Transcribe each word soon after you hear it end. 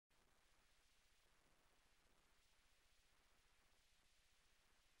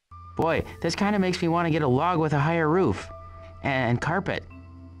Boy, this kind of makes me want to get a log with a higher roof. And carpet.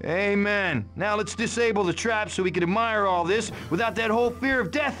 Amen. Now let's disable the trap so we can admire all this without that whole fear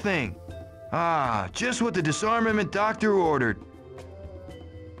of death thing. Ah, just what the disarmament doctor ordered.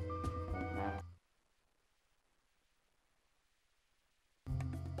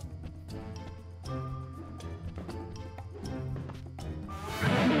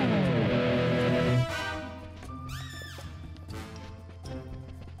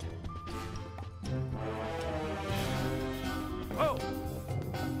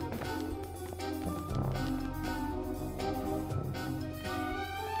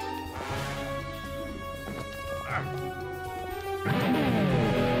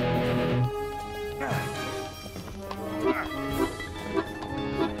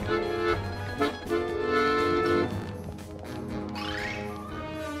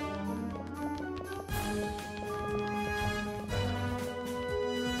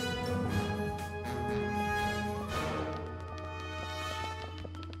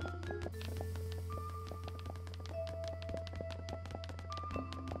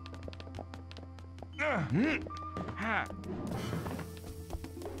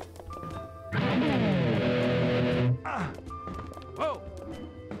 Whoa!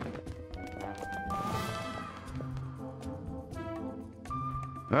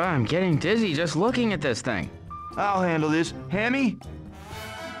 Oh, I'm getting dizzy just looking at this thing. I'll handle this. Hammy?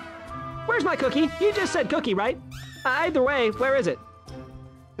 Where's my cookie? You just said cookie, right? Either way, where is it?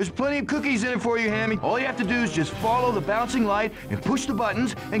 There's plenty of cookies in it for you, Hammy. All you have to do is just follow the bouncing light and push the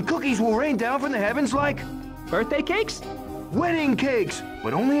buttons, and cookies will rain down from the heavens like... Birthday cakes? wedding cakes,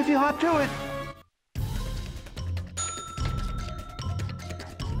 but only if you hop to it.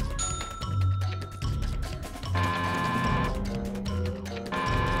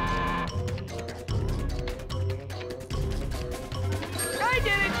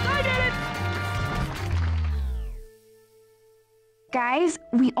 Guys,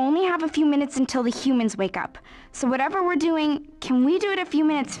 we only have a few minutes until the humans wake up. So whatever we're doing, can we do it a few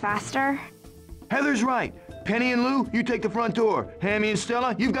minutes faster? Heather's right. Penny and Lou, you take the front door. Hammy and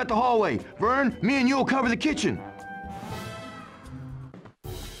Stella, you've got the hallway. Verne, me and you'll cover the kitchen.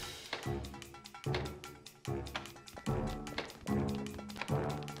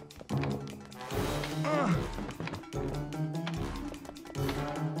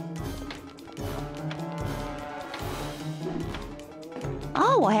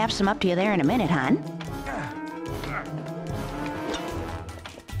 Oh, we'll have some up to you there in a minute, hon.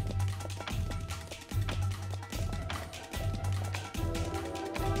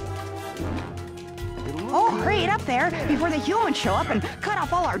 Oh, hurry it up there before the humans show up and cut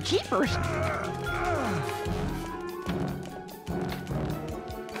off all our jeepers.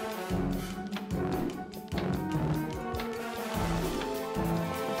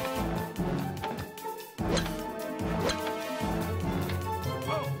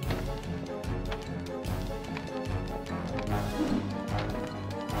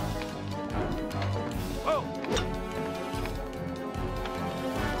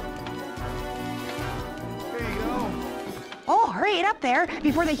 Oh, hurry it up there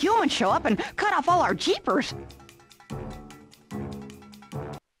before the humans show up and cut off all our jeepers.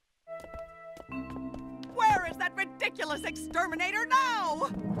 Where is that ridiculous exterminator now?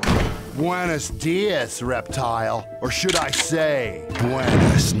 Buenos dias, reptile. Or should I say,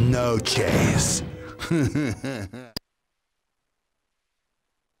 buenas noches.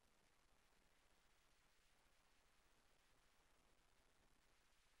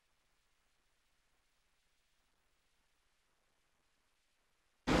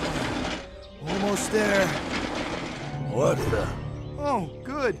 Almost there. What the? Oh,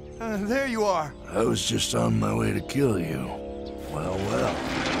 good. There you are. I was just on my way to kill you. Well,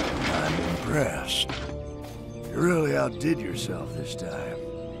 I'm impressed. You really outdid yourself this time.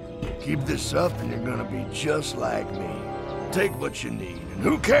 Keep this up and you're gonna be just like me. Take what you need, and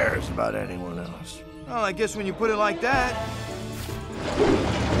who cares about anyone else? Well, I guess when you put it like that...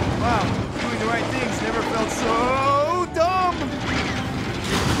 Wow, doing the right things never felt so dumb!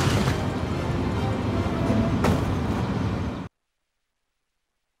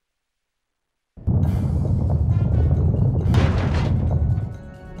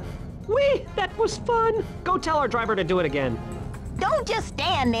 That was fun! Go tell our driver to do it again. Don't just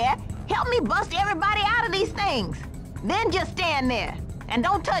stand there. Help me bust everybody out of these things. Then just stand there and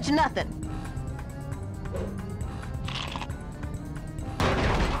don't touch nothing.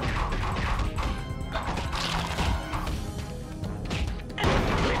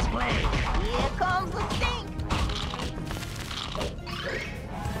 Let's play. Here comes the stink.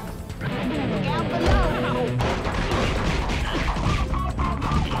 Look out below.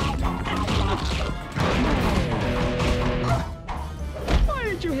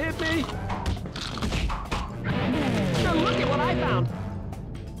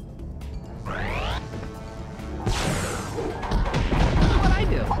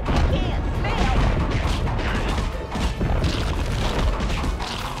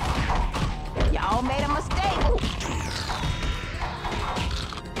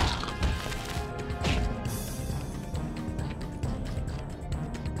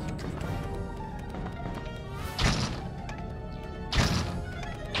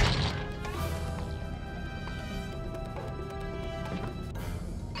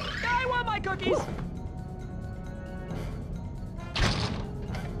 cookies!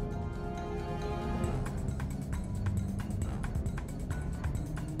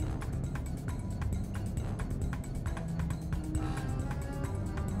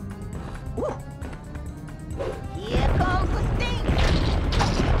 Here comes the stink. You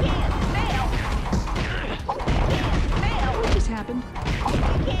can't smell. You can't smell. What just happened? You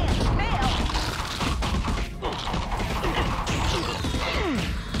can't smell.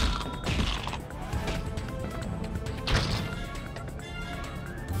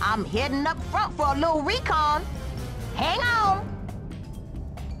 I'm heading up front for a little recon. Hang on.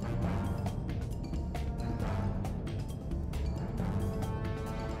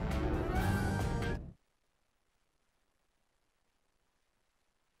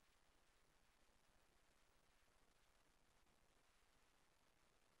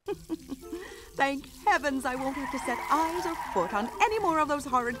 Thank heavens I won't have to set eyes or foot on any more of those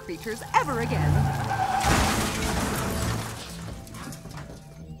horrid creatures ever again.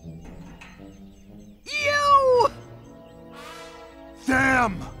 You!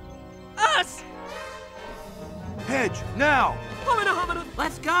 Damn! Us! Hedge, now! Homina, homina!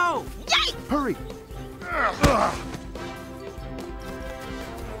 Let's go! Yay! Hurry!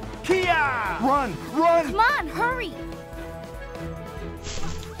 Kia! Run! Run! Come on, hurry!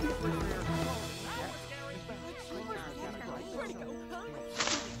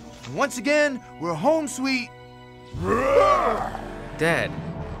 Once again, we're home sweet. Dead.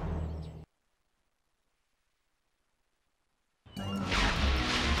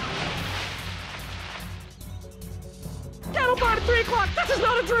 Cattle barn at 3 o'clock! This is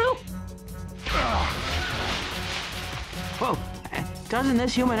not a drill! Whoa, doesn't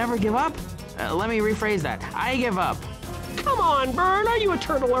this human ever give up? Let me rephrase that. I give up. Come on, Verne, are you a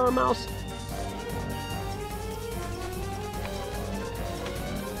turtle or a mouse?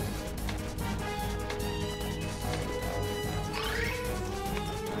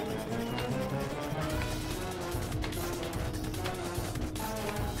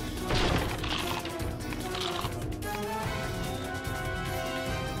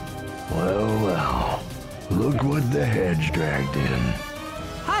 Well, look what the Hedge dragged in.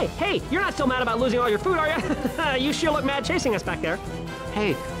 Hi, hey, you're not still mad about losing all your food, are you? You sure look mad chasing us back there.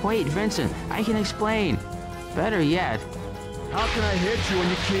 Hey, wait, Vincent, I can explain. Better yet, How can I hit you when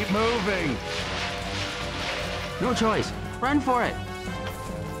you keep moving? no choice. Run for it.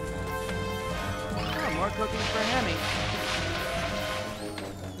 Oh, more cookies for Hemi.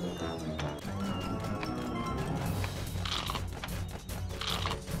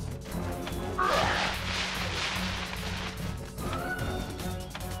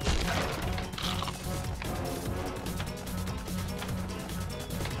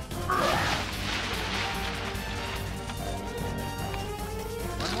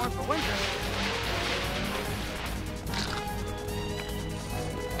 One more for Winter.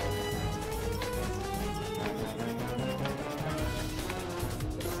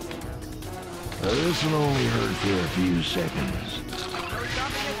 This will only hurt for a few seconds. No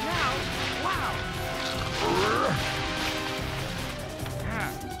stopping it now. Wow.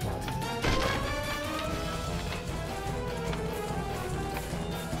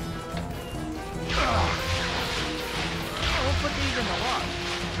 Oh, we'll put these in the log.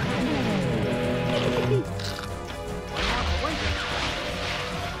 One more for Winter.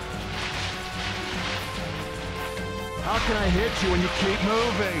 How can I hit you when you keep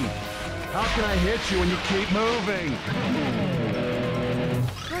moving? How can I hit you when you keep moving?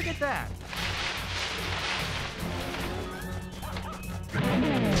 Look at that.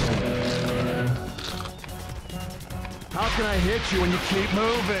 How can I hit you when you keep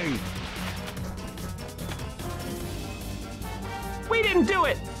moving? We didn't do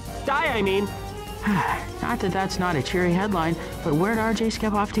it! Die, I mean. Not that that's not a cheery headline, but where'd RJ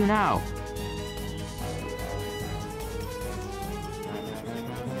skip off to now?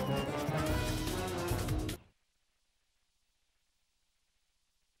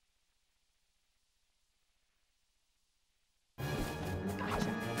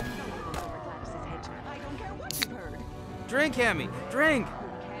 I don't care what you've heard. Drink, Hemi. Drink.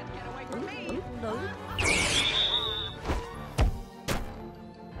 Can't get away from me.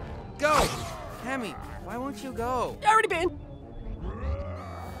 Go. Hemi, why won't you go? Already been.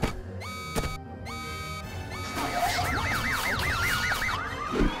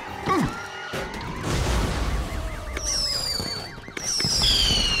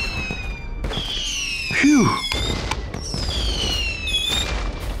 Phew!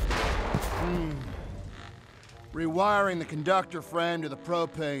 Rewiring the conductor frame to the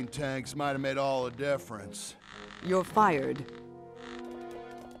propane tanks might have made all the difference. You're fired.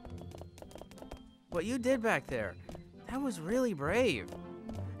 what you did back there. That was really brave.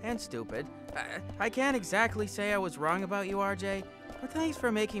 And stupid. I can't exactly say I was wrong about you, RJ, but thanks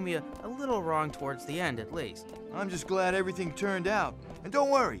for making me a little wrong towards the end, at least. I'm just glad everything turned out. And don't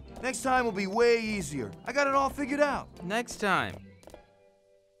worry, next time will be way easier. I got it all figured out. Next time.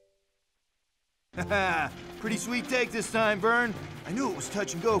 Haha, pretty sweet take this time, Verne. I knew it was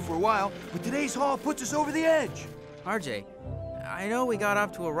touch and go for a while, but today's haul puts us over the edge. RJ, I know we got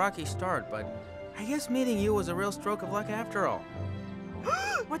off to a rocky start, but I guess meeting you was a real stroke of luck after all.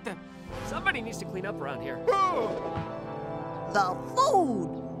 What the? Somebody needs to clean up around here. The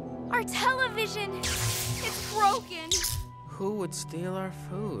food! Our television! It's broken! Who would steal our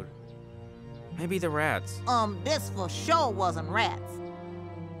food? Maybe the rats. This for sure wasn't rats.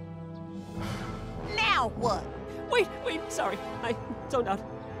 Now what? Wait, sorry. I zoned out.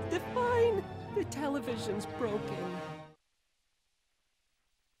 Fine. The television's broken.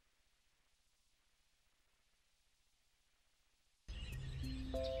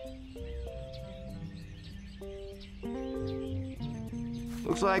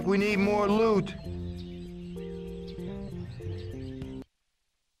 Looks like we need more loot.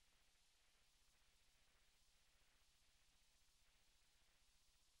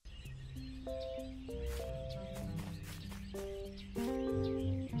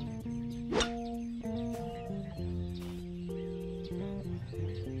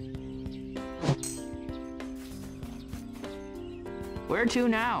 Where to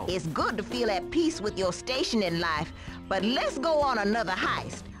now? It's good to feel at peace with your station in life, but let's go on another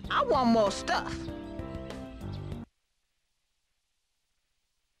heist. I want more stuff.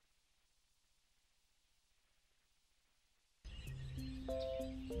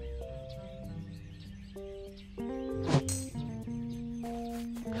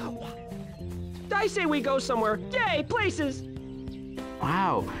 I say we go somewhere. Yay, places!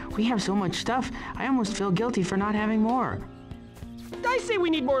 Wow, we have so much stuff, I almost feel guilty for not having more. I say we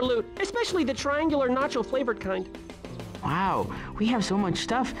need more loot, especially the triangular nacho flavored kind. Wow, we have so much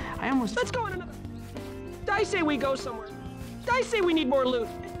stuff, I almost... Let's go on another... I say we go somewhere. I say we need more loot.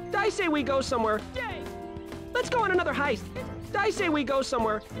 I say we go somewhere. Yay! Let's go on another heist. I say we go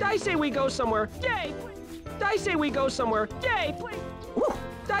somewhere. I say we go somewhere. Yay! I say we go somewhere. Yay!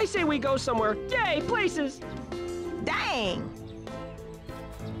 I say we go somewhere. Yay! Places! Dang!